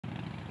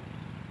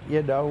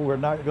You know, we're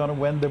not going to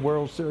win the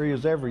World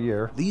Series every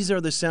year. These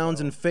are the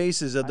sounds and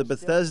faces of the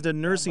Bethesda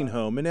Nursing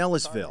Home in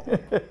Ellisville.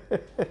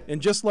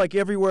 And just like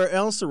everywhere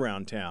else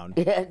around town,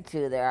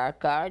 Too, there are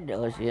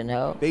Cardinals, you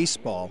know.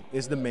 baseball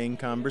is the main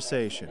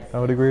conversation. I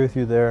would agree with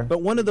you there.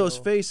 But one of those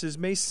faces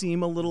may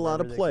seem a little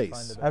out of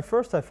place. At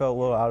first I felt a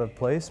little out of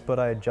place, but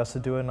I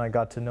adjusted to it and I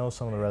got to know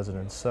some of the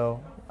residents.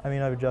 So, I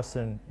mean, I've adjusted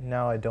and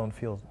now I don't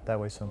feel that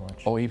way so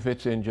much. Oh, he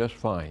fits in just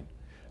fine.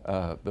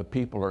 The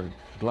people are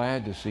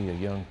glad to see a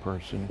young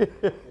person.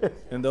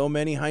 And though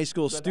many high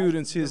school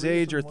students his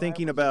age are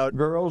thinking about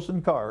Girls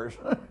and cars.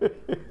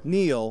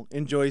 Neil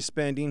enjoys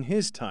spending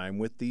his time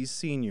with these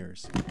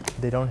seniors.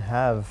 They don't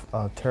have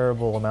a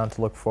terrible amount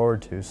to look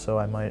forward to, so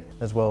I might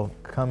as well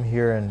come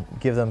here and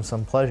give them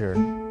some pleasure.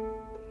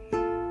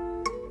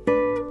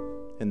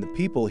 And the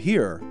people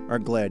here are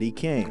glad he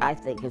came. I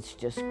think it's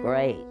just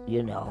great,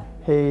 you know.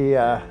 He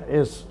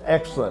is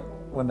excellent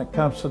when it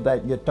comes to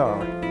that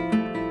guitar.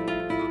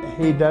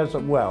 He does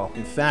it well.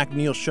 In fact,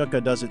 Neil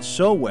Shuka does it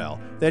so well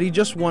that he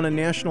just won a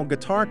national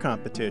guitar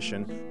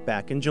competition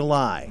back in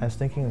July. I was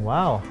thinking,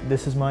 wow,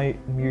 this is my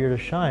year to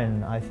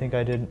shine. I think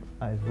I did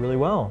really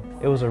well.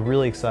 It was a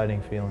really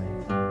exciting feeling.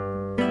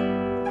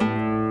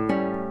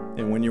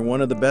 And when you're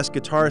one of the best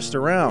guitarists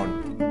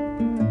around,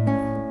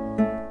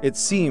 it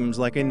seems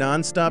like a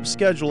non-stop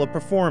schedule of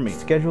performing.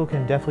 Schedule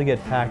can definitely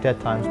get packed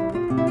at times.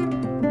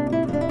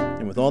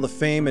 And with all the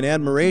fame and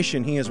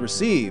admiration he has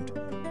received,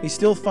 he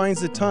still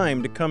finds the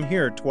time to come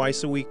here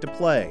twice a week to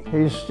play.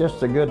 He's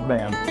just a good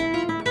man.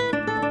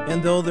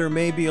 And though there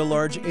may be a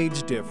large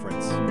age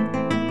difference,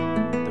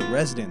 the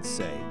residents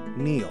say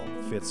Neil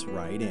fits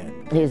right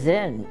in. He's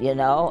in, you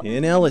know.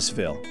 In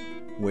Ellisville,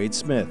 Wade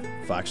Smith,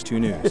 Fox 2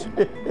 News.